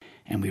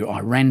And I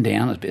ran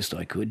down as best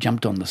I could,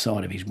 jumped on the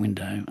side of his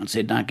window and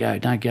said, don't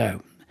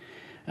go.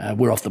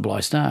 We're off the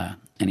Bligh Star.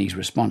 And his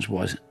response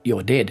was,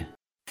 you're dead.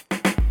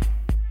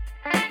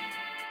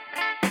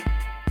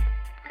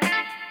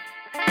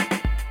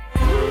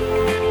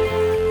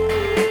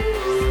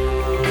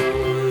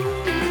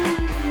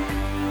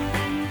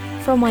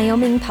 From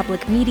Wyoming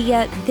Public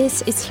Media,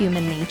 this is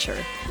Human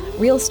Nature.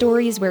 Real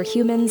stories where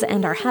humans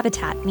and our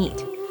habitat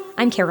meet.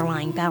 I'm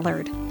Caroline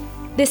Ballard.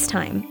 This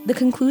time, the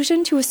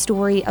conclusion to a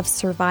story of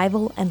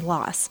survival and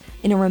loss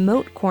in a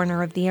remote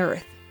corner of the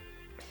Earth.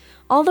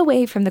 All the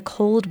way from the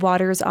cold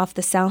waters off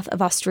the south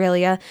of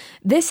Australia,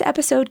 this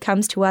episode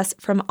comes to us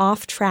from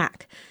Off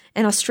Track,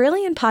 an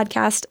Australian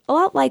podcast a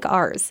lot like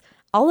ours,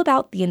 all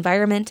about the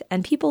environment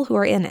and people who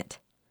are in it.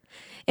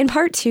 In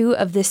part 2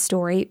 of this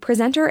story,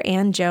 presenter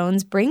Ann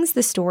Jones brings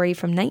the story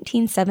from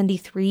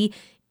 1973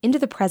 into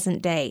the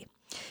present day.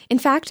 In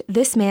fact,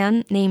 this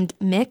man, named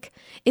Mick,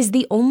 is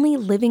the only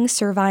living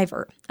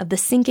survivor of the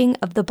sinking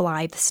of the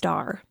Blythe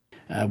Star.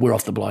 We're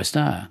off the Blythe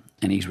Star.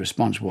 And his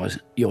response was,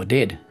 you're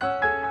dead.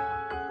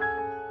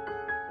 I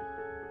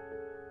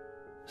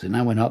said,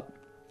 no, we're not.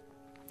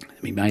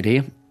 Me mate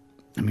here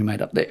and me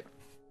mate up there.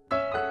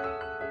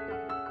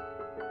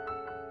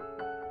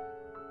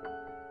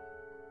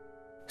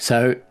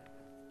 So,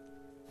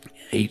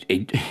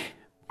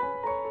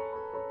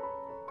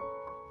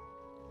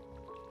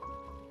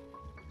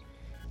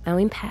 Our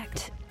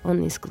impact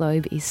on this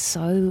globe is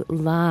so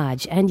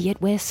large, and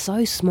yet we're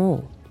so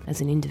small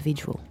as an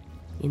individual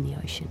in the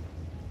ocean.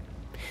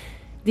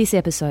 This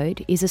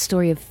episode is a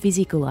story of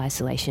physical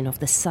isolation off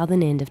the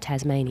southern end of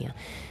Tasmania,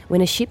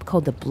 when a ship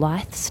called the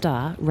Blythe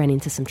Star ran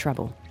into some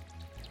trouble.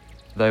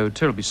 They were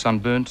terribly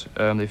sunburnt,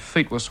 their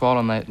feet were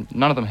swollen,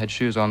 none of them had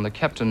shoes on, the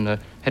captain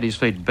had his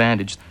feet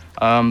bandaged.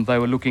 They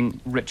were looking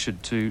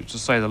wretched, to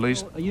say the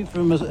least. Are you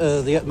from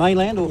the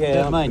mainland or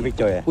Tasmania?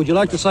 Victoria. Would you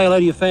like to say hello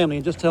to your family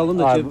and just tell them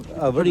that you're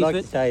I would pretty like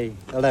fit? to say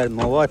hello to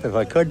my wife if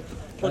I could.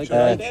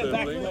 Stand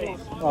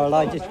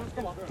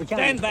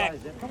back.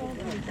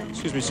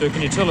 Excuse me, sir,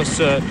 can you tell us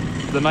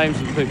the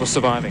names of the people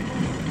surviving?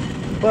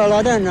 Well,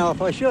 I don't know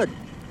if I should.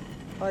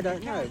 I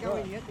don't know.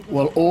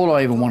 Well, all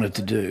I ever wanted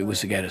to do was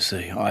to go to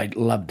sea. I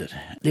loved it.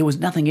 There was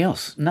nothing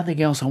else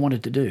I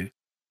wanted to do.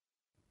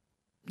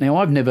 Now,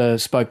 I've never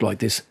spoke like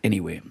this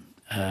anywhere.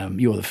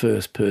 You're the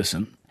first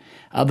person,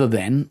 other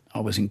than I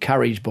was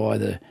encouraged by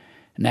the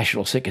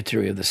National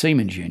Secretary of the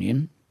Seamen's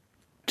Union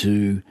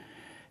to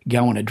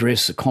go and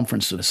address a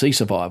conference of sea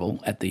survival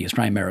at the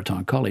Australian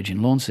Maritime College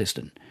in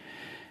Launceston.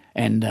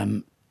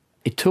 And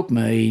it took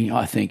me,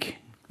 I think,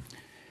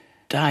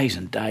 days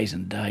and days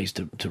and days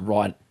to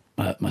write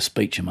my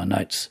speech and my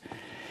notes.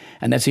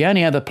 And that's the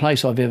only other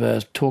place I've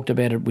ever talked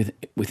about it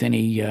with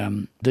any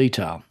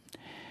detail.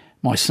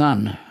 My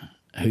son,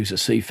 who's a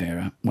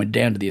seafarer, went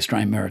down to the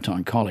Australian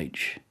Maritime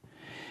College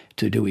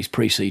to do his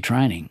pre-sea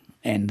training.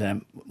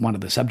 And one of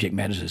the subject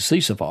matters is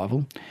sea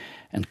survival,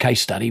 and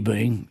case study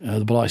being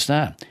the Blythe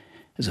Star.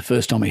 It was the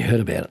first time he heard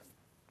about it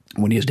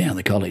when he was down at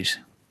the college.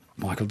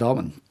 Michael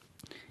Dolman.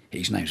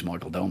 His name's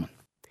Michael Dolman.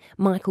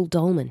 Michael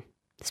Dolman,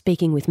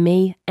 speaking with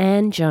me,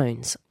 Ann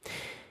Jones.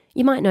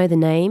 You might know the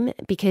name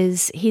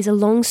because he's a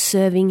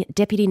long-serving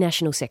Deputy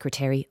National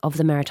Secretary of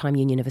the Maritime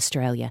Union of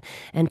Australia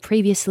and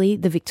previously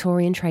the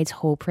Victorian Trades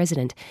Hall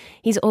President.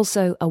 He's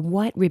also a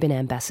White Ribbon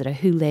Ambassador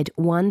who led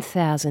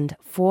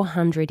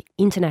 1,400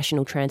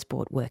 international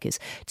transport workers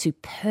to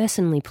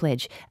personally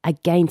pledge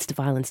against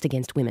violence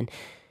against women.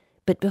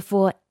 But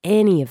before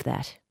any of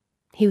that,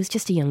 he was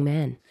just a young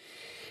man.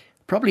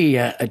 Probably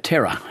a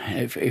terror,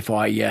 if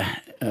I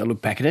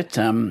look back at it.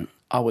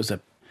 I was a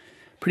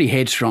pretty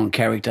headstrong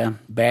character,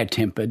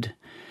 bad-tempered,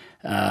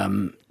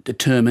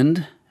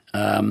 determined,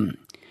 and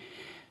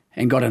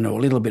got into a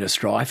little bit of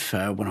strife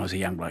when I was a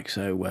young bloke.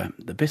 So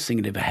the best thing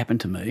that ever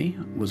happened to me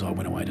was I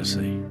went away to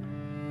sea.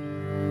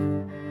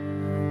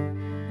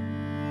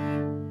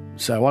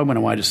 So I went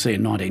away to sea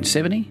in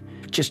 1970,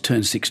 just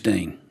turned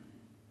 16.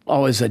 I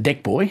was a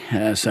deck boy,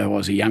 so I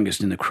was the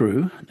youngest in the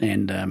crew,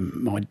 and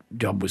my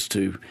job was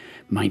to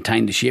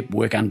maintain the ship,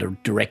 work under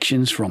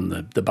directions from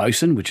the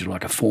bosun, which is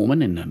like a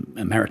foreman in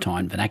a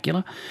maritime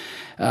vernacular,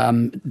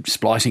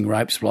 splicing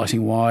ropes,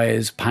 splicing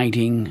wires,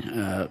 painting,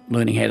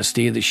 learning how to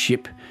steer the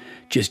ship,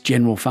 just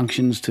general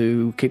functions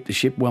to keep the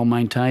ship well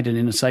maintained and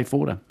in a safe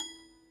order.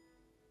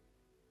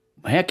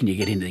 How can you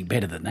get anything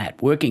better than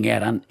that? Working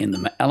out in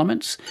the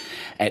elements,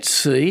 at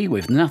sea,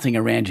 with nothing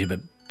around you but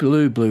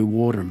blue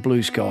water and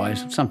blue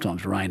skies,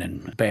 sometimes rain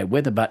and bad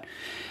weather, but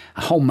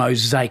a whole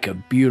mosaic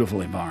of beautiful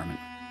environment.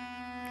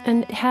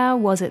 And how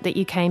was it that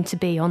you came to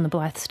be on the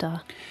Blythe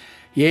Star?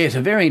 Yeah, it's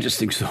a very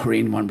interesting story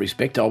in one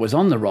respect. I was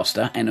on the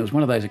roster, and it was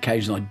one of those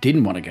occasions I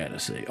didn't want to go to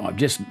sea. I've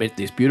just met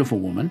this beautiful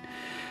woman,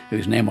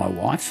 who's now my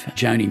wife,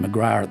 Joni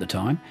McGrath at the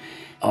time.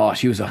 Oh,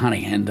 she was a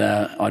honey, and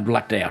I'd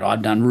lucked out.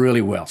 I'd done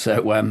really well.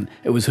 So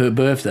it was her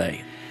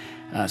birthday.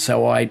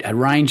 So I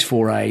arranged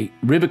for a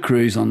river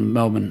cruise on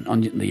Melbourne,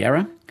 on the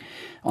Yarra.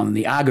 On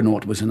the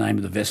Argonaut was the name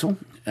of the vessel,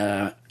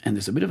 and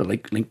there's a bit of a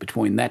link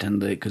between that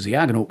and because the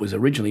Argonaut was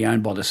originally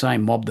owned by the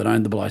same mob that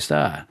owned the Blythe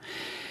Star.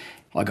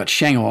 I got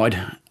shanghaied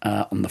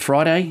on the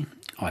Friday.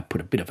 I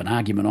put a bit of an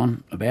argument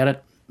on about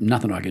it,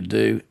 nothing I could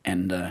do,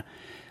 and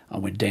I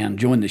went down,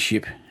 joined the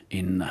ship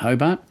in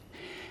Hobart,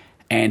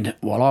 and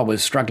while I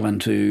was struggling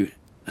to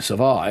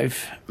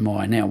survive,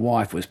 my now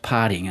wife was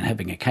partying and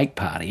having a cake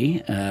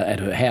party at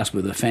her house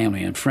with her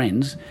family and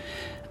friends,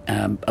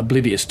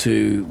 oblivious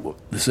to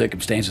the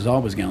circumstances I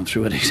was going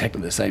through at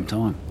exactly the same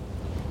time.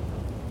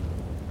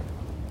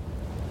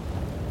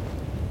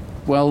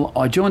 Well,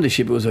 I joined the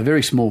ship. It was a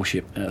very small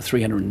ship,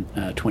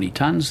 320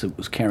 tonnes. It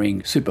was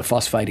carrying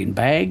superphosphate in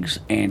bags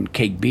and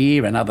keg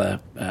beer and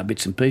other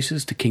bits and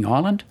pieces to King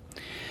Island.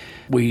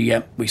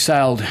 We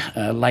sailed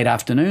late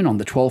afternoon on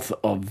the 12th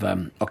of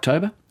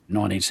October,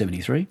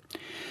 1973.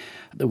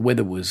 The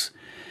weather was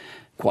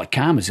quite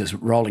calm. It was just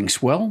rolling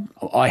swell.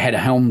 I had a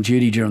helm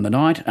duty during the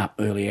night, up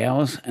early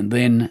hours, and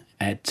then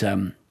at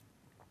about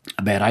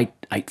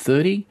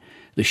 8:30,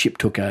 the ship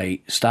took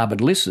a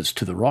starboard list that's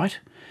to the right.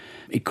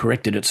 It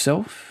corrected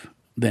itself.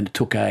 Then it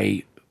took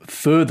a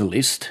further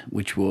list,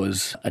 which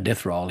was a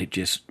death roll. It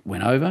just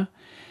went over.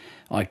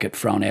 I got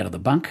thrown out of the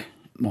bunk.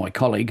 My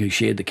colleague who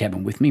shared the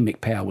cabin with me,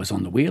 Mick Power, was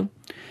on the wheel.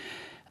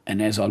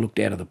 And as I looked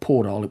out of the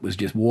porthole, it was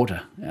just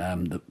water.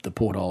 The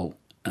porthole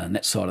on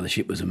that side of the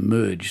ship was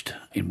immersed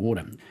in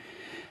water.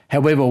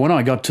 However, when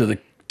I got to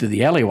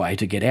the alleyway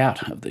to get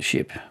out of the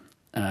ship,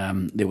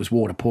 there was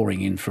water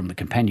pouring in from the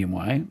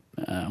companionway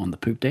on the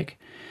poop deck.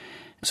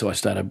 So I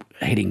started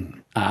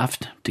heading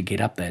aft to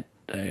get up that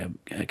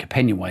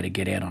companionway to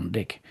get out on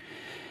deck.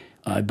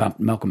 I bumped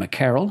Malcolm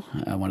McCarroll,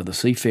 one of the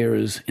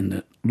seafarers, in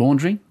the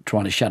laundry,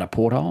 trying to shut a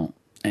porthole,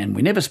 and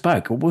we never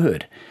spoke a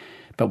word.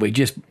 But we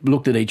just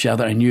looked at each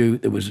other and knew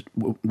it was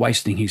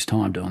wasting his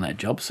time doing that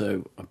job.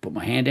 So I put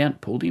my hand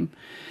out, pulled him,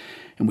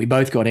 and we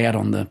both got out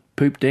on the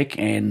poop deck.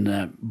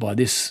 And by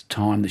this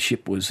time, the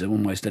ship was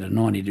almost at a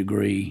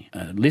 90-degree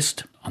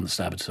list on the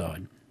starboard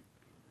side.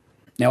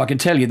 Now, I can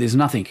tell you there's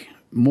nothing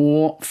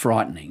more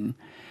frightening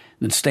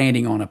than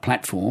standing on a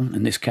platform,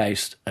 in this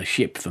case a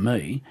ship for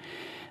me,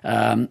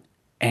 and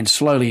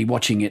slowly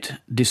watching it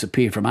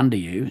disappear from under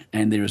you,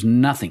 and there is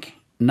nothing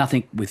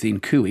within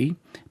Kui.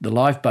 The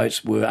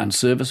lifeboats were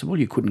unserviceable.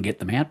 You couldn't get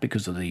them out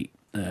because of the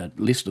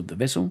list of the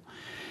vessel.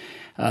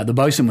 The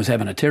bosun was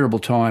having a terrible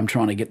time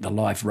trying to get the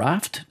life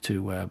raft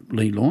to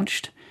be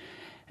launched,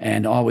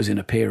 and I was in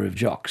a pair of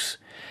jocks,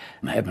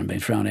 having been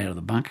thrown out of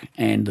the bunk,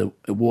 and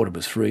the water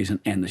was freezing,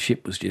 and the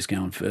ship was just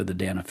going further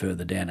down and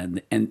further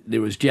down, and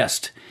there was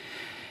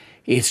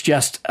it's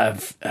just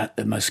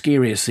the most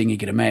scariest thing you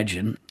could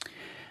imagine.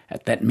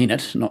 At that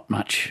minute, not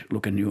much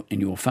looking in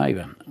your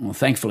favour. Well,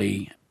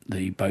 thankfully,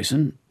 the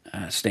bosun,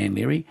 Stan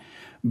Leary,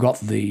 got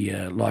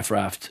the life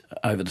raft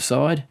over the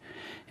side,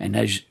 and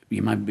as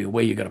you may be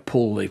aware, you've got to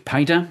pull the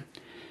painter,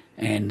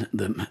 and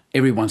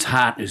everyone's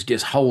heart is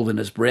just holding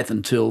its breath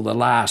until the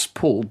last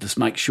pull to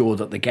make sure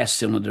that the gas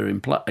cylinder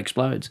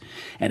explodes.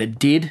 And it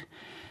did,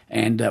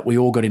 and we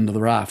all got into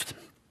the raft.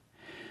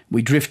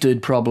 We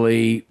drifted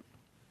probably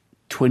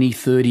 20,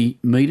 30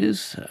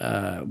 metres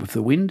with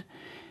the wind,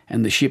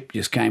 and the ship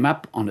just came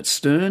up on its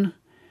stern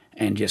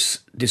and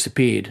just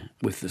disappeared,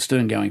 with the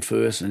stern going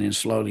first and then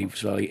slowly,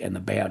 and the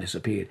bow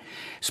disappeared.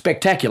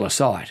 Spectacular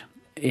sight.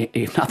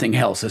 If nothing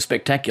else, a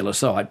spectacular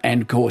sight.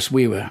 And, of course,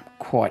 we were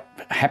quite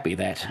happy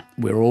that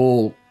we're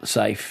all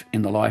safe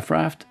in the life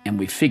raft, and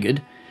we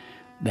figured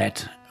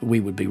that we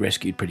would be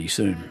rescued pretty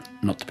soon.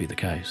 Not to be the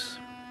case.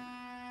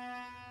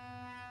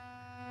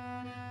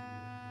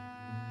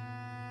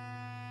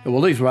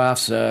 Well, these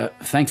rafts are,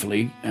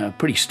 thankfully,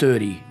 pretty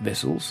sturdy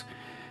vessels.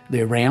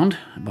 They're round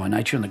by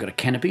nature, and they've got a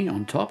canopy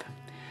on top.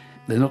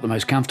 They're not the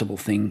most comfortable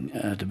thing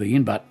to be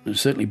in, but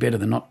certainly better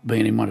than not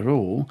being in one at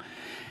all.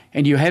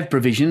 And you have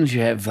provisions.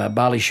 You have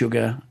barley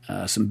sugar,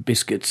 some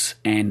biscuits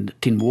and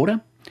tinned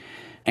water,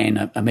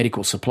 and a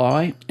medical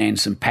supply, and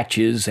some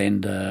patches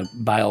and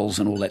bales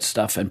and all that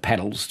stuff, and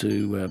paddles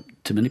to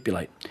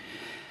manipulate.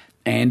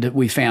 And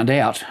we found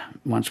out,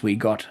 once we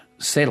got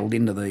settled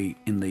in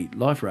the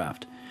life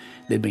raft,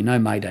 there'd be no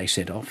mayday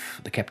set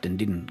off. The captain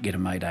didn't get a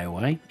mayday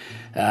away.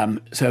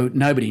 So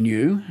nobody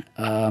knew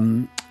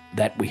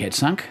that we had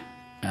sunk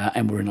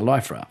and were in a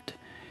life raft.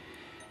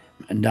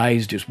 And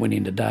days just went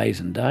into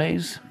days and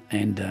days.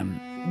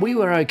 And we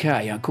were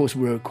okay. Of course,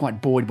 we were quite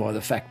buoyed by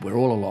the fact we're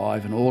all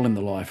alive and all in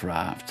the life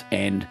raft.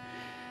 And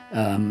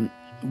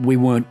we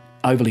weren't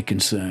overly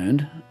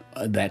concerned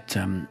that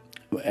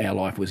our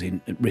life was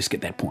at risk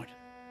at that point.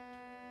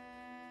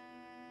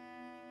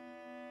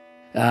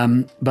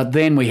 But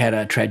then we had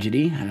a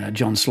tragedy.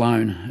 John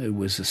Sloan, who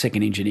was the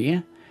second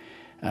engineer,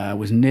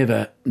 was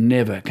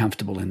never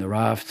comfortable in the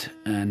raft,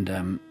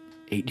 and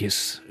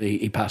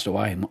he passed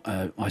away.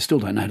 I still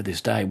don't know to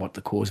this day what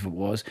the cause of it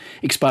was.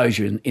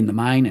 Exposure in the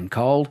main and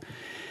cold.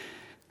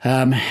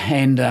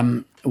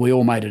 And we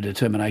all made a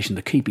determination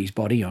to keep his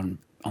body in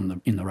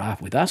the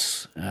raft with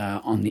us,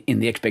 in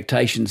the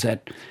expectations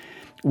that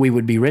we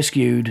would be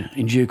rescued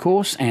in due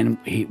course, and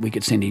we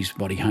could send his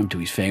body home to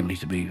his family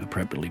to be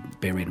appropriately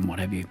buried and what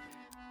have you.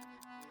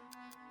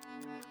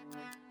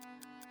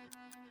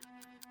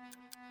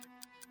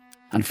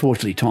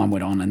 Unfortunately, time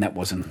went on and that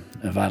wasn't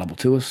available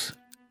to us.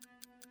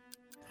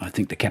 I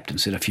think the captain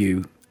said a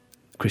few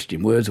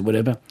Christian words or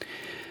whatever,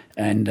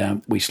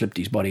 and we slipped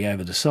his body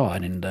over the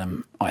side.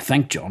 And I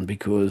thanked John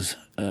because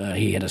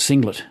he had a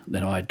singlet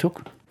that I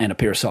took and a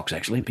pair of socks,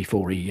 actually,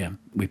 before we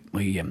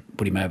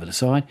put him over the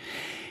side.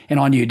 And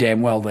I knew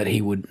damn well that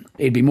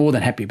he'd be more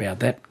than happy about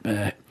that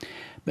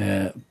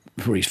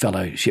for his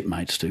fellow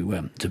shipmates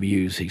to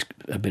use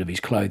a bit of his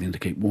clothing to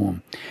keep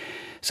warm.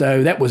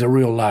 So that was a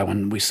real low,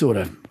 and we sort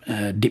of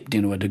dipped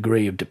into a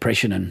degree of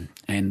depression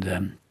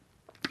and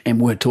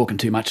weren't talking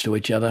too much to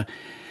each other.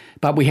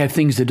 But we had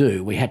things to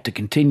do. We had to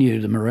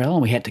continue the morale.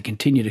 We had to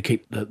continue to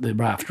keep the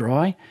raft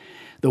dry.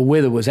 The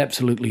weather was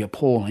absolutely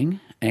appalling,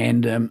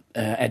 and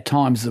at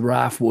times the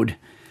raft would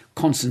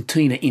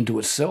concertina into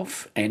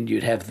itself, and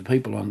you'd have the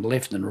people on the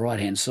left and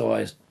right-hand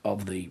side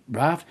of the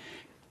raft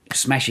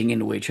smashing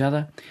into each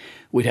other.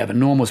 We'd have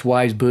enormous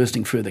waves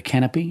bursting through the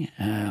canopy,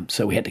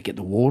 so we had to get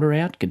the water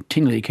out,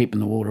 continually keeping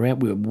the water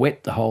out. We were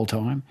wet the whole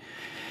time.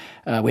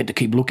 We had to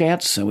keep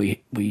lookouts, so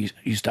we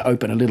used to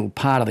open a little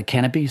part of the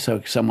canopy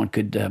so someone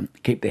could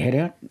keep their head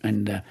out.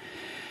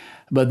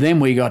 But then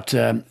we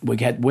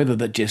had weather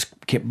that just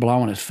kept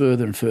blowing us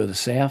further and further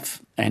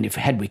south, and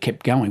had we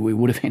kept going, we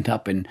would have ended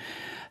up in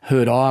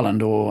Heard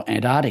Island or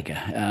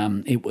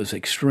Antarctica. It was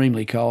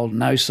extremely cold,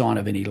 no sign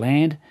of any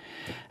land,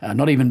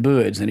 not even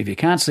birds. And if you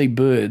can't see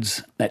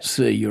birds at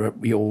sea, you're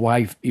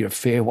a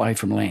fair way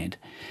from land.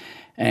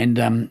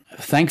 And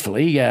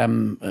thankfully,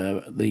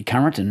 the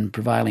current and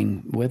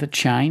prevailing weather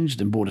changed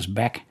and brought us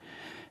back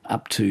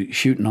up to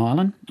Shooten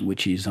Island,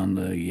 which is on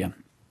the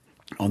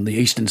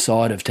eastern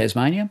side of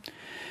Tasmania.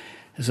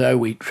 So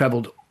we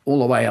travelled all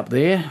the way up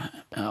there.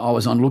 I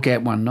was on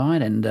lookout one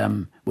night,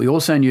 and we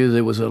also knew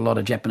there was a lot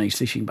of Japanese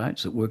fishing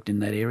boats that worked in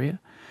that area.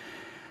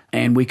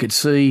 And we could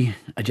see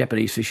a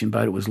Japanese fishing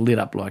boat. It was lit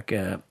up like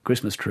a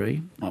Christmas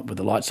tree, with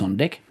the lights on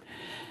deck.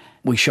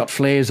 We shot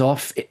flares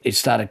off. It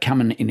started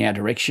coming in our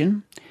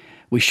direction.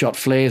 We shot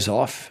flares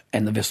off,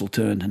 and the vessel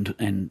turned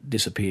and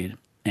disappeared.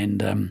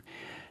 And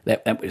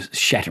that was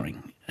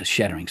shattering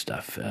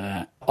stuff.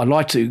 I'd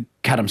like to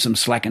cut them some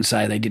slack and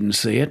say they didn't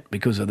see it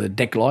because of the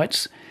deck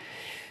lights,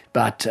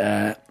 but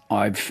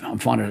I'm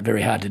finding it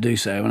very hard to do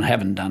so, and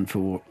haven't done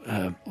for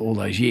all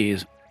those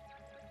years.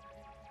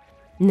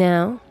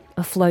 Now,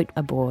 afloat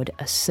aboard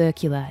a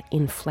circular,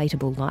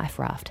 inflatable life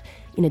raft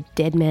in a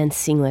dead man's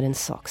singlet and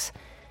socks.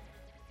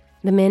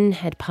 The men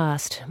had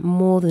passed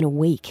more than a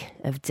week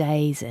of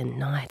days and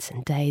nights,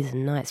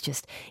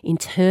 just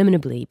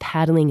interminably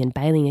paddling and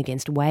bailing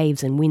against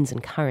waves and winds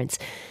and currents,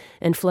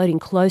 and floating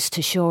close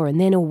to shore and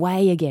then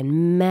away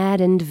again,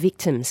 maddened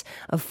victims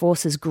of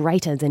forces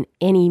greater than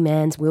any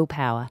man's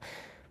willpower.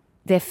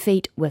 Their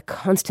feet were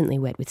constantly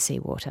wet with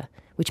seawater,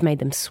 which made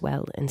them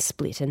swell and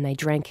split, and they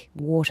drank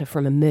water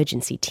from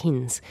emergency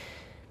tins.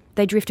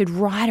 They drifted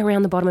right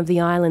around the bottom of the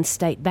island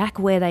state, back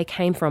where they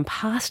came from,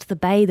 past the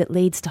bay that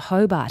leads to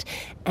Hobart,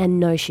 and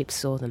no ship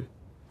saw them.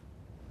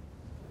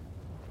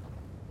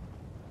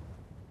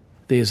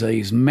 There's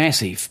these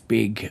massive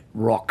big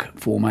rock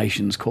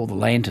formations called the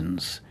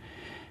lanterns,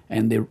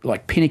 and they're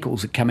like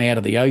pinnacles that come out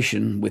of the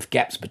ocean with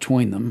gaps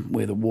between them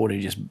where the water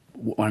just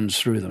runs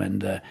through them.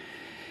 And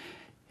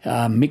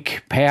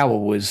Mick Power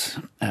was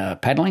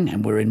paddling,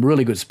 and we're in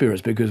really good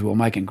spirits because we were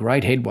making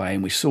great headway,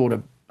 and we sort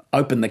of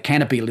opened the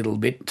canopy a little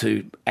bit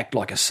to act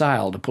like a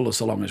sail to pull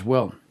us along as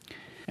well.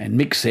 And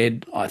Mick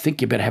said, I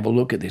think you better have a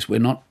look at this.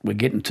 We're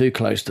getting too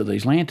close to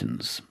these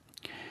lanterns.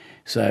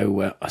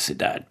 So I said,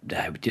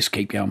 no, just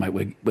keep going,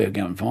 mate. We're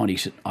going fine. He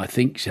said, I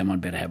think someone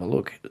better have a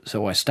look.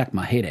 So I stuck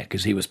my head out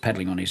because he was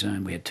paddling on his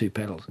own. We had two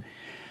paddles.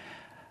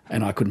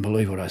 And I couldn't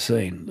believe what I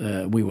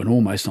seen. We were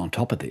almost on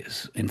top of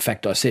this. In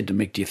fact, I said to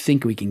Mick, do you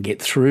think we can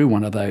get through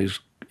one of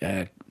those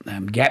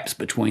gaps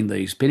between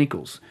these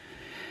pinnacles?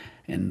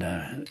 And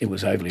it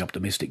was overly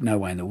optimistic, no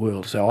way in the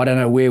world. So I don't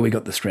know where we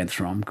got the strength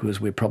from,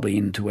 because we're probably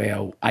into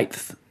our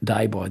 8th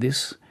day by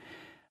this.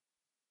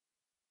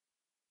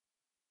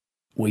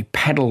 We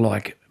paddled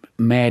like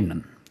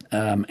madmen,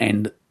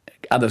 and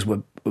others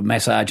were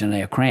massaging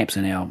our cramps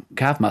and our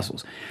calf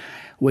muscles.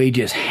 We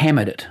just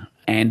hammered it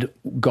and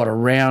got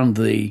around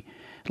the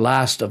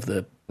last of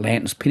the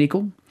lantern's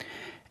pinnacle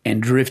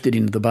and drifted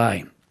into the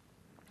bay.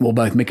 Well,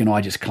 both Mick and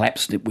I just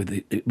collapsed it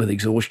with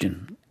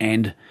exhaustion,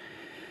 and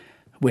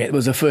it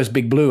was the first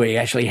big blue he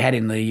actually had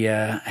in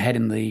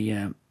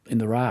the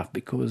raft,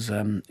 because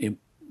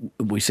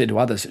we said to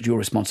others, it's your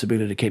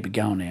responsibility to keep it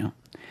going now,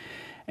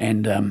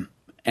 and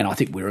I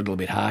think we were a little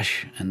bit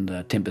harsh,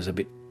 and tempers a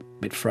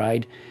bit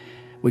frayed.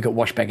 We got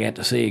washed back out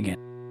to sea again.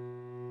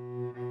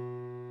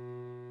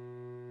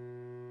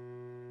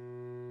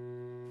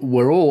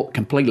 We're all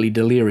completely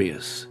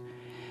delirious,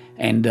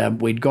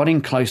 and we'd got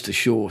in close to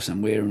shore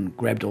somewhere and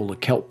grabbed all the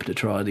kelp to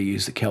try to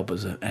use the kelp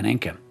as an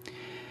anchor,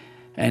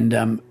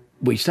 and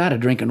we started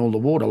drinking all the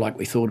water like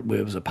we thought it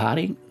was a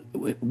party.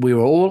 We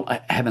were all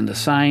having the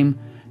same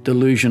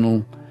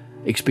delusional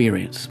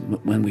experience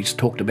when we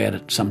talked about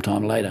it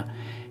sometime later.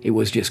 It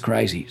was just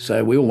crazy.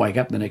 So we all wake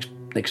up the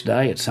next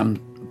day at some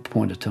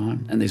point of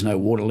time, and there's no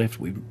water left.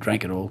 We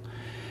drank it all.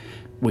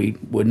 We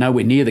were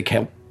nowhere near the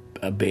kelp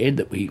bed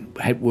that we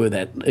were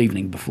that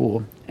evening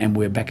before, and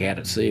we're back out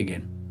at sea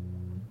again.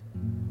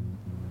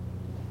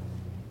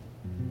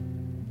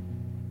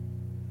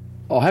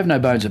 I have no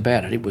bones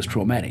about it. It was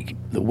traumatic.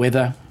 The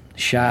weather,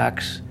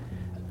 sharks,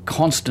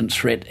 constant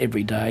threat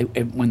every day.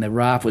 When the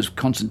raft was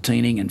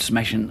concertining and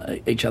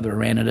smashing each other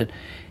around in it,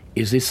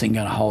 is this thing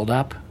going to hold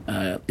up?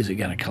 Is it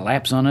going to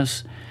collapse on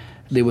us?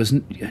 There was,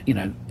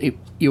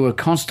 you were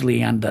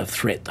constantly under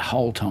threat the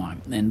whole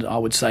time. And I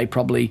would say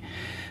probably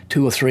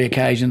 2 or 3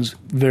 occasions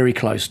very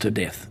close to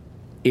death.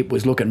 It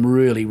was looking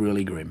really,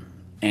 really grim.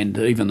 And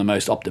even the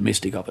most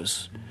optimistic of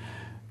us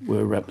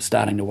were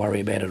starting to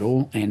worry about it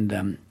all.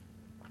 And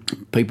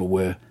people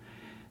were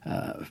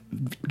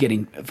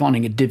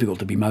finding it difficult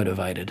to be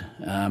motivated.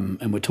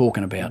 And we're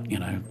talking about,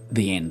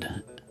 the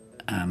end.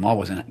 I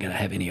wasn't going to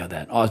have any of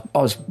that. I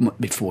was a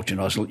bit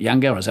fortunate. I was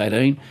younger. I was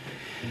 18,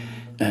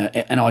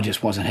 and I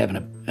just wasn't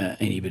having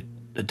any bit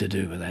to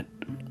do with that.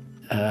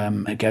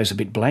 It goes a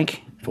bit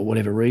blank for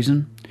whatever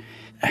reason.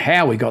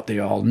 How we got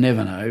there, I'll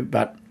never know.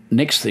 But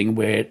next thing,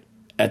 we're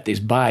at this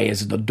bay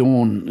as the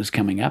dawn is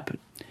coming up.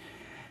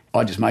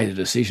 I just made a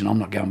decision. I'm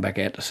not going back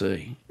out to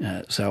sea.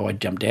 So I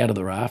jumped out of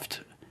the raft,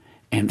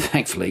 and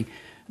thankfully,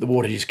 the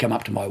water just come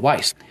up to my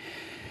waist.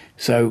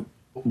 So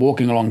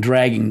walking along,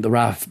 dragging the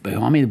raft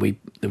behind me,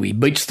 we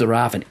beached the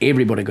raft and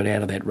everybody got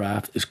out of that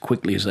raft as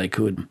quickly as they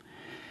could.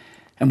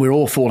 And we're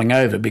all falling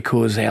over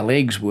because our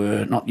legs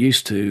were not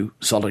used to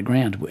solid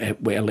ground,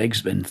 where our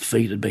legs and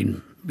feet had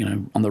been,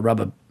 on the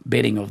rubber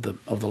bedding of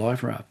the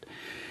life raft.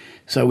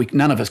 So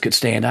none of us could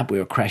stand up. We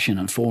were crashing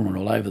and falling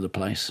all over the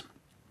place.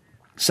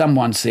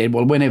 Someone said,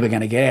 well, we're never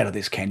going to get out of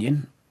this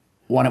canyon.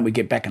 Why don't we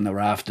get back in the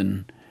raft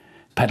and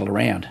paddle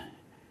around?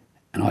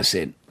 And I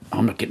said,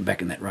 I'm not getting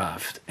back in that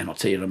raft, and I'll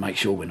tell you to make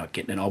sure we're not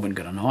getting it. I went and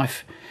got a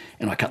knife,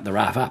 and I cut the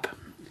raft up,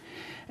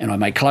 and I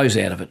made clothes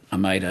out of it. I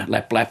made a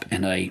lap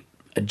and a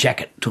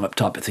jacket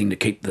type of thing to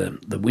keep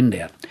the wind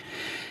out.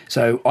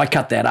 So I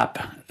cut that up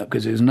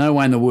because there's no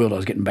way in the world I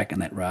was getting back in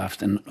that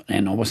raft, and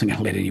I wasn't going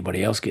to let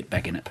anybody else get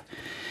back in it.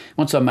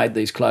 Once I made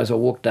these clothes, I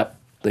walked up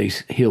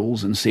these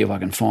hills and see if I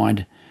can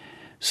find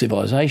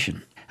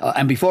civilization.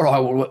 And before I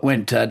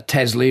went,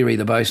 Taz Leary,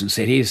 the bosun,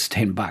 said, here's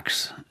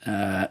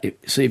 $10.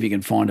 See if you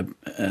can find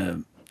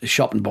a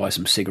shop and buy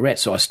some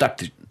cigarettes. So I stuck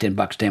the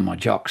 $10 down my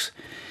jocks,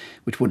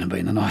 which wouldn't have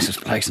been the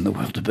nicest place in the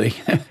world to be,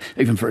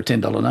 even for a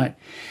 $10 note.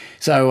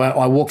 So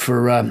I walked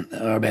for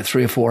about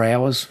 3 or 4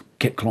 hours,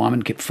 kept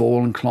climbing, kept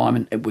falling,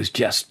 climbing. It was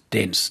just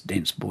dense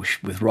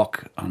bush with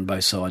rock on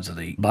both sides of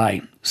the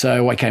bay.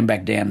 So I came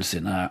back down and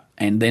said, no.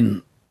 And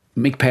then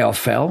Mick Powell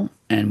fell,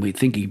 and we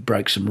think he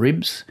broke some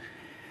ribs.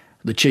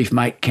 The chief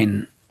mate,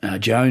 Ken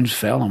Jones,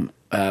 fell,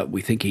 and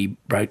we think he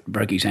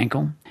broke his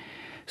ankle.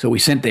 So we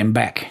sent them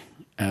back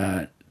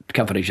to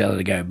comfort each other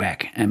to go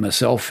back. And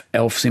myself,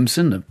 Alf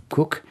Simpson, the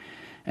cook,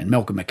 and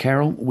Malcolm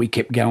McCarroll, we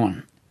kept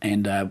going.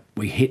 And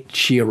we hit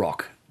sheer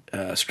rock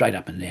straight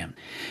up and down.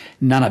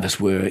 None of us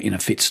were in a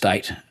fit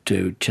state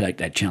to take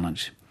that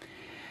challenge.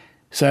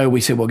 So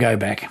we said, we'll go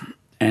back.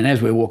 And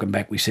as we were walking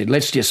back, we said,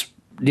 let's just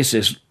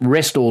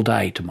rest all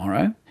day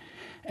tomorrow,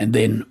 and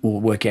then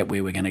we'll work out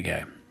where we're going to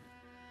go.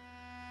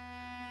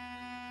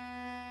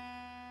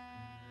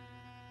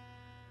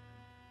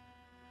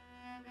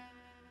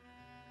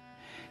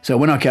 So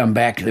when I come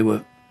back, there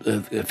were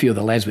a few of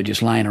the lads were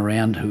just laying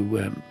around who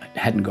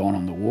hadn't gone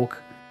on the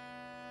walk.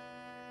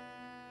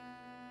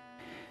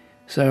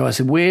 So I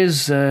said,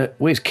 where's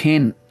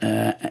Ken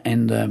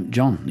and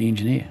John, the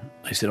engineer?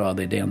 They said,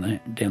 they're down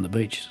the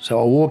beach.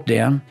 So I walked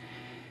down,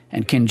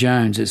 and Ken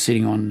Jones is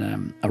sitting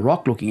on a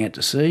rock looking out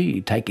to sea,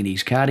 he'd taken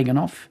his cardigan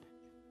off.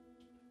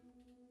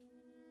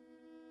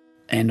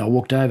 And I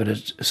walked over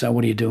to, so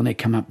what are you doing there?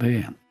 Come up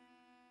here.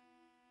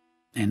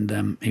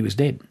 And he was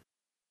dead.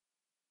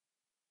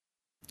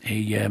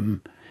 He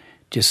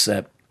just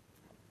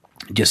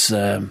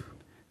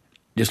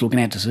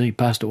looking out to sea,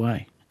 passed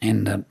away.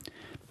 And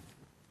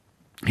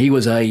he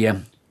was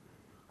a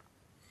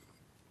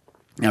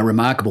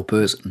remarkable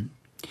person.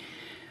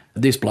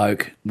 This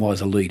bloke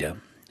was a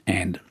leader,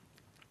 and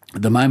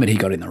the moment he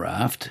got in the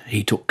raft,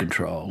 he took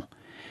control.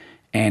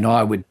 And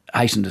I would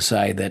hasten to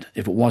say that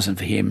if it wasn't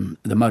for him,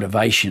 the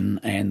motivation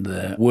and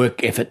the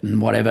work effort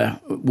and whatever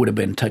would have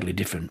been a totally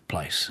different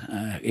place.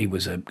 He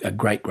was a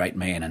great, great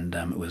man, and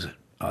I was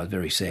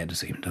very sad to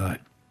see him die.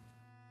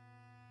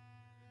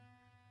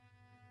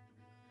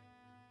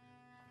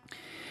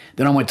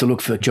 Then I went to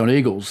look for John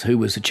Eagles, who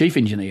was the chief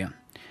engineer.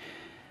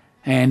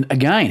 And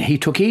again, he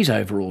took his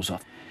overalls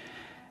off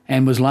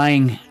and was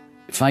laying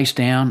face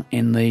down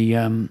in the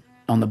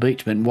on the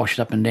beach, been washed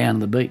up and down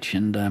the beach,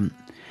 and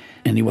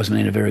he wasn't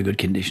in a very good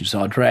condition.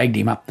 So I dragged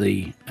him up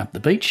the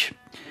beach.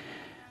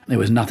 There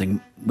was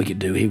nothing we could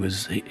do.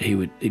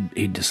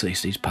 He'd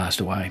deceased. He's passed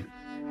away.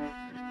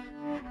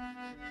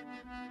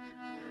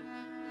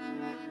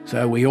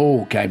 So we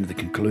all came to the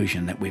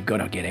conclusion that we've got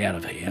to get out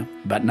of here,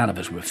 but none of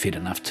us were fit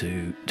enough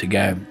to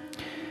go.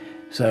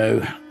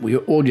 So we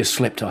all just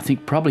slept, I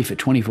think, probably for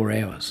 24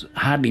 hours,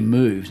 hardly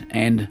moved,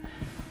 and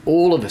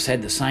all of us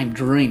had the same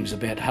dreams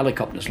about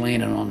helicopters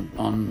landing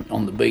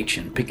on the beach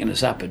and picking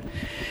us up. And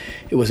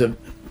it was an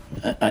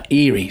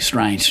eerie,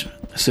 strange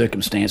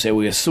circumstance that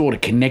we were sort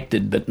of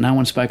connected, but no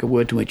one spoke a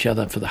word to each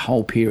other for the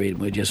whole period.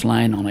 We were just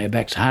laying on our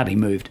backs, hardly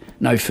moved,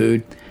 no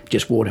food,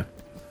 just water.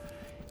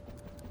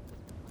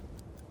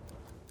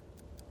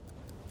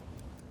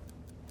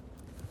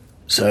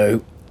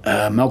 So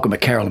Malcolm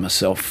McCarroll and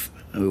myself,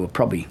 who were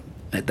probably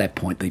at that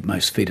point the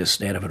most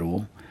fittest out of it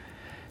all,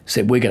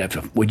 said we're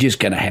just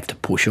going to have to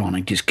push on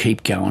and just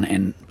keep going.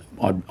 And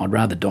I'd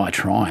rather die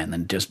trying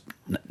than just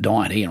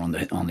dying here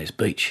on this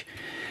beach,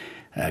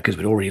 because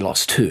we'd already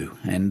lost 2,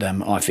 and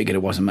I figured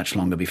it wasn't much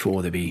longer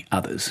before there'd be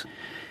others.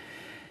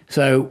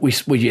 So we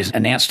just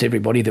announced to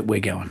everybody that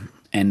we're going,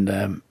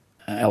 and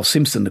Al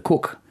Simpson, the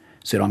cook,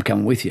 said, I'm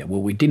coming with you.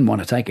 Well, we didn't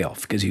want to take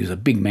Alf because he was a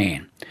big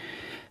man.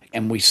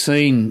 And we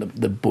seen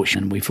the bush,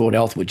 and we thought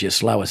Alf would just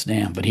slow us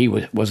down, but he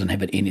wasn't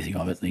having anything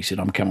of it. And he said,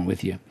 I'm coming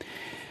with you.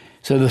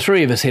 So the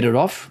 3 of us headed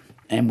off,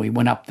 and we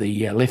went up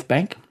the left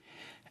bank.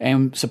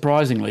 And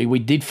surprisingly, we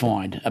did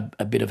find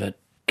a bit of a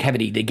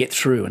cavity to get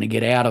through and to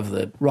get out of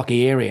the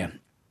rocky area.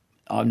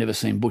 I've never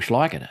seen bush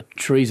like it.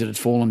 Trees that had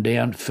fallen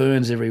down,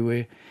 ferns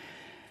everywhere.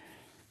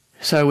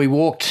 So we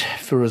walked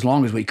for as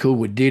long as we could.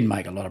 We did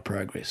make a lot of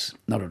progress,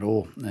 not at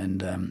all.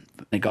 And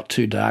it got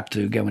too dark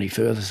to go any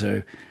further,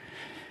 so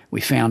we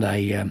found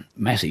a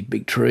massive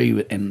big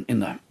tree, and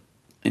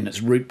in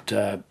its root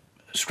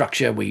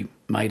structure we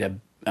made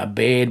a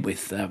bed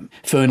with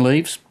fern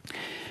leaves.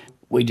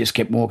 We just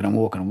kept walking and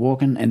walking and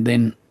walking, and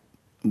then,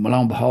 lo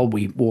and behold,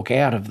 we walk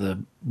out of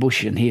the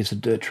bush and here's a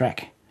dirt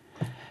track.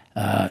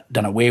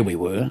 Don't know where we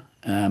were,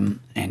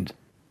 and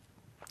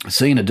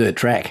seeing a dirt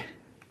track,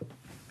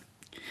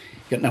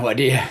 got no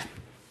idea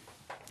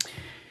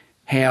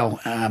how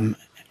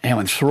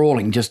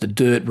enthralling just a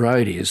dirt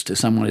road is to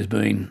someone who's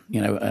been,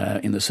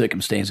 in the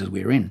circumstances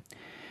we're in.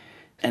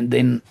 And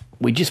then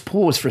we just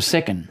paused for a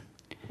second,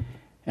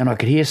 and I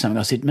could hear something.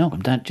 I said,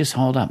 Malcolm, just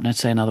hold up, don't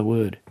say another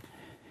word.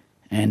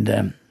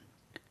 And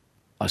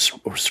I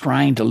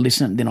strained to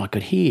listen, then I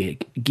could hear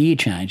a gear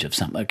change of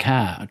something, a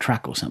car, a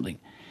truck or something.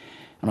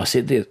 And I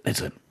said,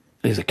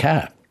 there's a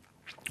car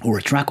or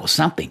a truck or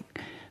something,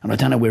 and I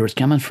don't know where it's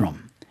coming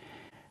from.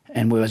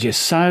 And we were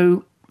just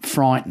so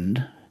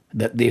frightened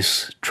that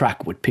this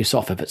truck would piss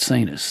off if it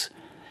seen us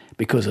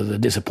because of the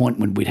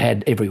disappointment we'd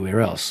had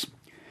everywhere else.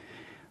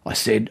 I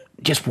said,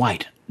 just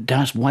wait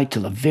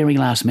till the very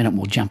last minute and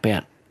we'll jump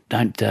out.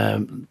 Don't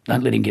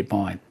let him get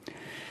by.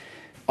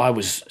 I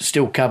was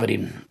still covered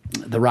in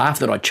the raft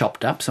that I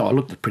chopped up, so I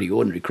looked a pretty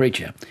ordinary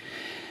creature,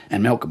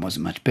 and Malcolm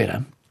wasn't much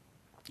better.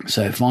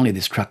 So finally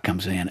this truck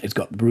comes in, it's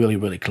got really,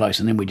 really close,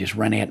 and then we just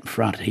ran out in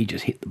front. He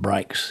just hit the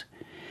brakes.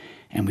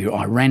 And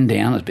I ran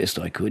down as best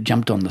I could,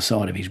 jumped on the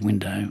side of his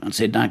window and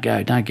said, don't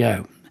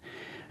go.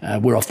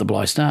 We're off the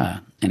Bligh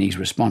Star. And his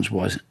response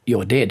was,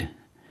 you're dead.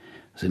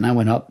 I said, no,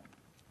 we're not.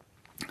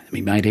 Me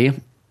mate here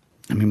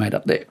and me mate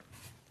up there.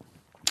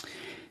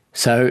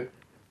 So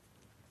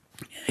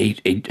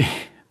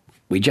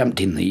we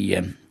jumped in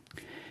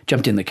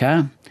the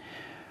car,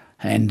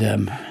 and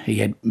he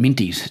had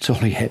minties. That's all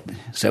he had.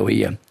 So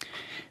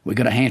we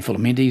got a handful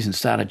of minties and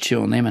started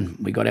chewing them, and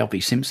we got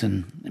Alfie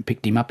Simpson and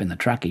picked him up in the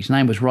truck. His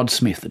name was Rod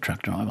Smith, the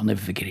truck driver. I'll never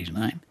forget his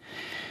name.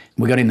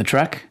 We got in the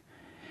truck.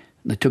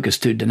 They took us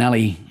to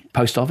Denali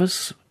Post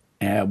Office,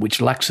 which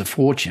lacks a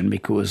fortune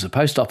because the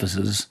post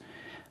office's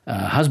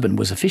husband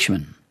was a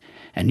fisherman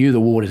and knew the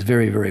waters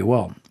very, very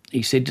well.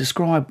 He said,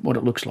 describe what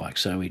it looks like.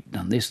 So we'd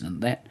done this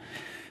and that.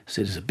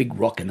 Said there's a big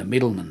rock in the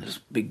middle and there's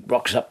big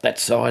rocks up that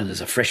side and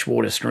there's a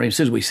freshwater stream. As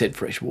soon as we said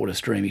freshwater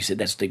stream, he said,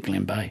 that's Deep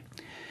Glen Bay.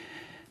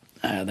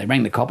 They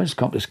rang the coppers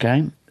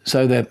came.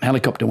 So the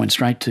helicopter went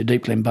straight to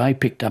Deep Glen Bay,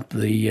 picked up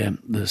the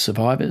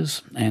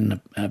survivors, and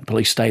the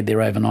police stayed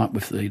there overnight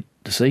with the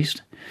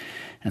deceased,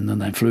 and then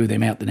they flew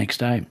them out the next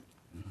day.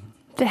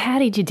 So how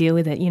did you deal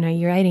with it?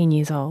 You're 18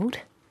 years old.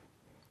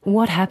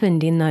 What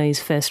happened in those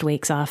first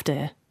weeks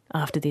after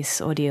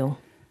this ordeal?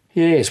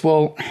 Yes,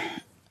 well,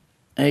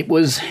 it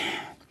was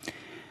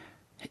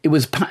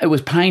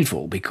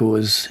painful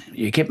because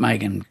you kept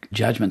making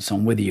judgments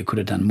on whether you could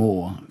have done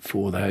more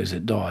for those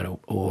that died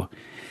or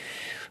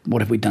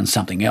what if we'd done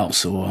something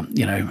else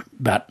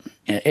but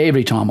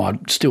every time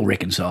I'd still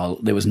reconcile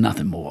there was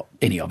nothing more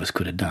any of us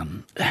could have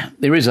done.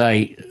 There is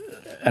an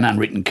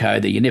unwritten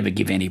code that you never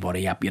give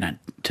anybody up, you don't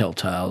tell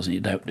tales and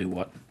you don't do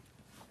what.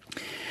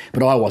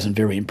 But I wasn't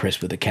very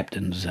impressed with the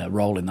captain's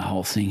role in the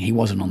whole thing. He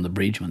wasn't on the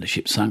bridge when the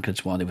ship sunk,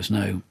 that's why there was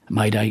no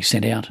Mayday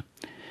sent out.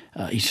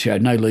 He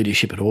showed no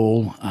leadership at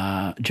all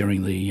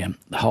during the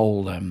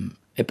whole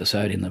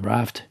episode in the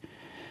raft.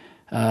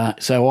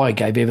 So I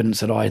gave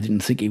evidence that I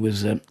didn't think he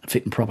was a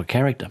fit and proper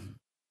character.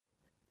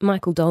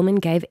 Michael Dolman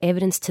gave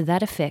evidence to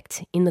that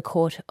effect in the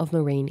Court of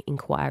Marine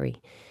Inquiry.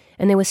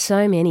 And there were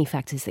so many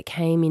factors that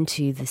came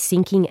into the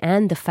sinking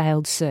and the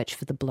failed search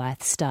for the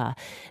Blythe Star.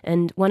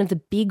 And one of the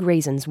big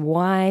reasons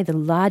why the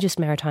largest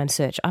maritime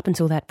search up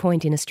until that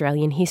point in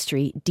Australian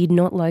history did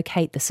not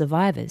locate the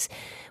survivors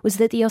was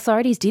that the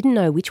authorities didn't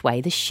know which way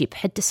the ship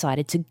had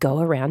decided to go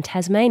around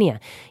Tasmania.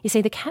 You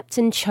see, the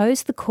captain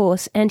chose the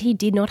course and he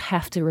did not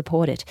have to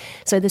report it.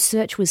 So the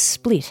search was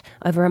split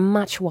over a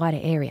much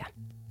wider area.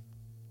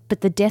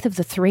 But the death of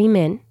the 3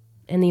 men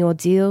and the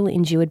ordeal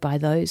endured by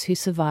those who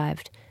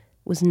survived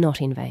was not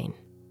in vain.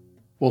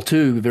 Well,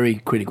 2 very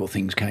critical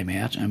things came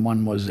out, and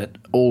one was that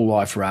all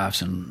life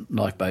rafts and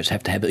lifeboats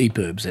have to have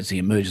EPIRBs, that's the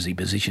emergency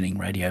positioning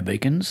radio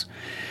beacons,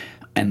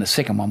 and the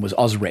second one was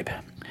OSREP,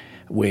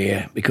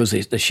 where, because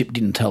the ship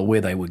didn't tell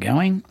where they were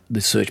going,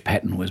 the search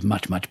pattern was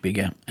much, much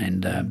bigger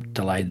and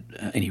delayed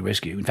any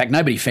rescue. In fact,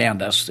 nobody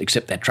found us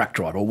except that truck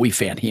driver, or we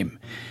found him.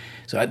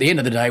 So at the end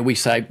of the day, we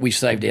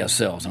saved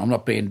ourselves. And I'm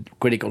not being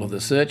critical of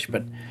the search,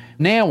 but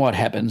now what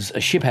happens,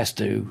 a ship has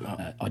to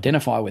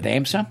identify with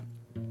AMSA,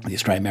 the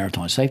Australian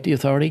Maritime Safety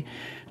Authority,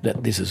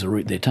 that this is a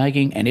route they're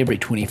taking, and every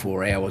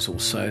 24 hours or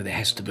so there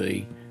has to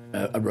be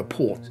a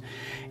report.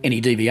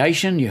 Any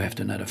deviation, you have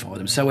to notify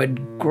them. So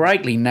it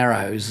greatly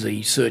narrows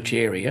the search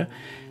area.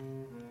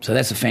 So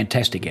that's a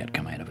fantastic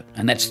outcome out of it,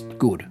 and that's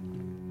good.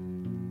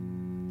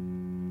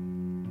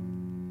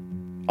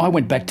 I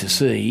went back to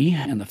sea,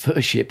 and the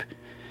first ship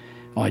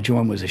I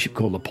joined was a ship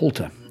called the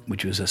Poulter,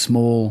 which was a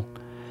small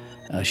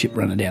ship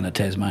running down to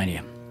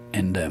Tasmania.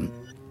 And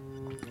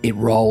it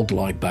rolled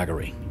like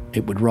buggery.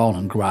 It would roll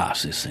in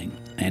grass, this thing.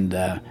 And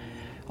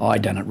I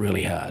done it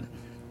really hard.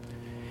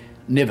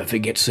 Never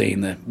forget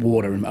seeing the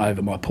water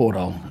over my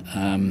porthole.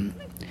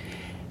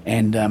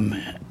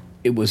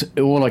 It was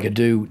all I could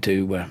do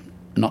to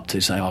not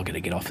to say, I've got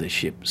to get off this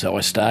ship. So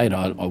I stayed.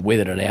 I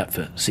weathered it out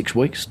for 6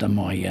 weeks, done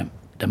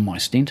my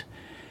stint.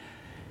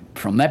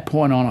 From that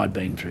point on, I'd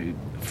been through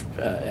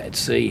at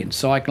sea in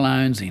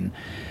cyclones, in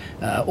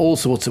all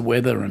sorts of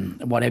weather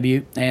and what have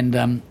you.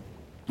 And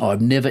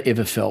I've never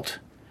ever felt,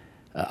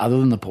 other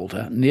than the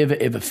Poulter, never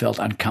ever felt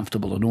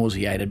uncomfortable or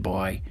nauseated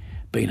by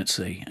being at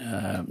sea.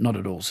 Not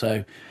at all.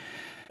 So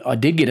I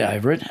did get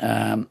over it.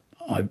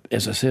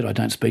 As I said, I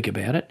don't speak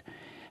about it.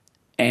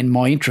 And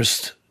my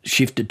interest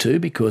shifted too,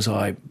 because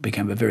I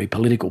became a very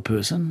political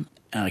person.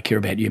 I care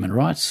about human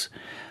rights.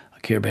 I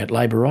care about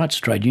labour rights,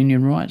 trade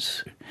union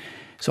rights.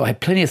 So I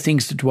had plenty of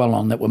things to dwell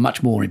on that were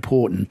much more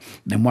important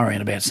than worrying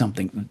about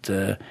something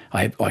that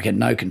I had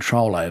no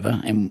control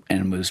over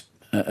and was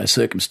a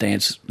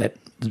circumstance that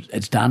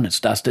it's done, it's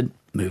dusted,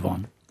 move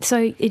on.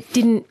 So it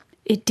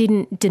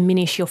didn't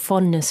diminish your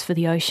fondness for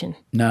the ocean?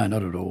 No,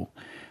 not at all.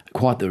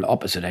 Quite the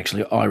opposite,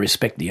 actually. I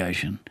respect the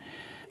ocean.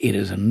 It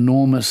is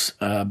enormous,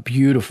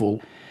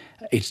 beautiful.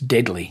 It's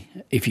deadly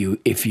if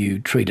you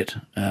treat it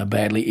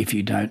badly, if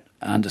you don't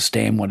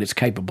understand what it's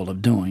capable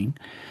of doing.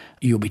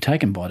 You'll be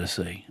taken by the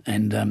sea.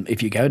 And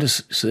if you go to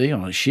sea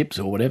on ships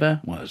or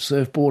whatever, a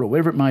surfboard or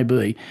whatever it may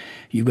be,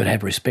 you've got to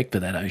have respect for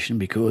that ocean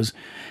because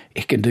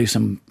it can do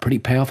some pretty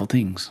powerful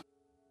things.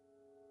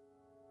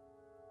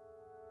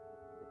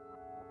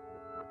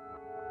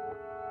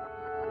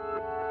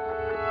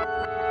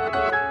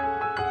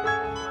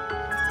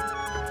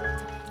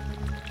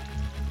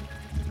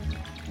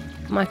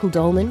 Michael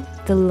Dolman,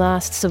 the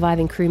last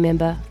surviving crew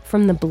member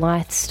from the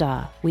Blythe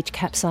Star, which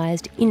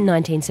capsized in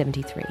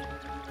 1973.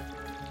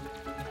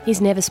 He's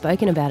never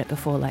spoken about it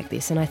before like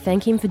this, and I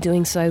thank him for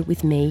doing so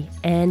with me,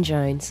 Anne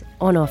Jones,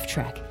 on Off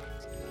Track.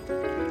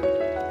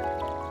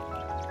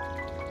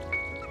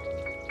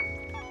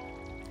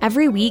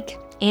 Every week,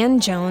 Anne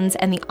Jones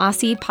and the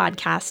Aussie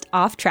podcast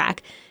Off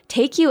Track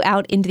take you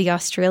out into the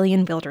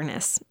Australian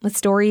wilderness with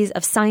stories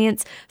of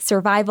science,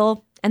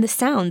 survival, and the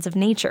sounds of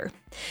nature.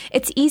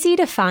 It's easy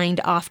to find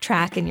Off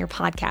Track in your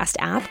podcast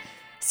app.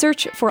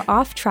 Search for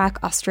Off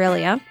Track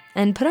Australia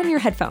and put on your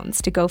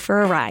headphones to go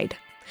for a ride.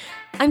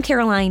 I'm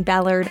Caroline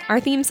Ballard. Our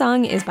theme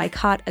song is by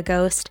Caught a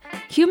Ghost.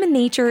 Human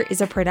Nature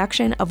is a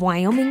production of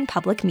Wyoming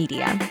Public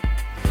Media.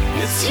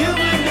 It's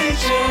human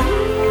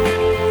nature.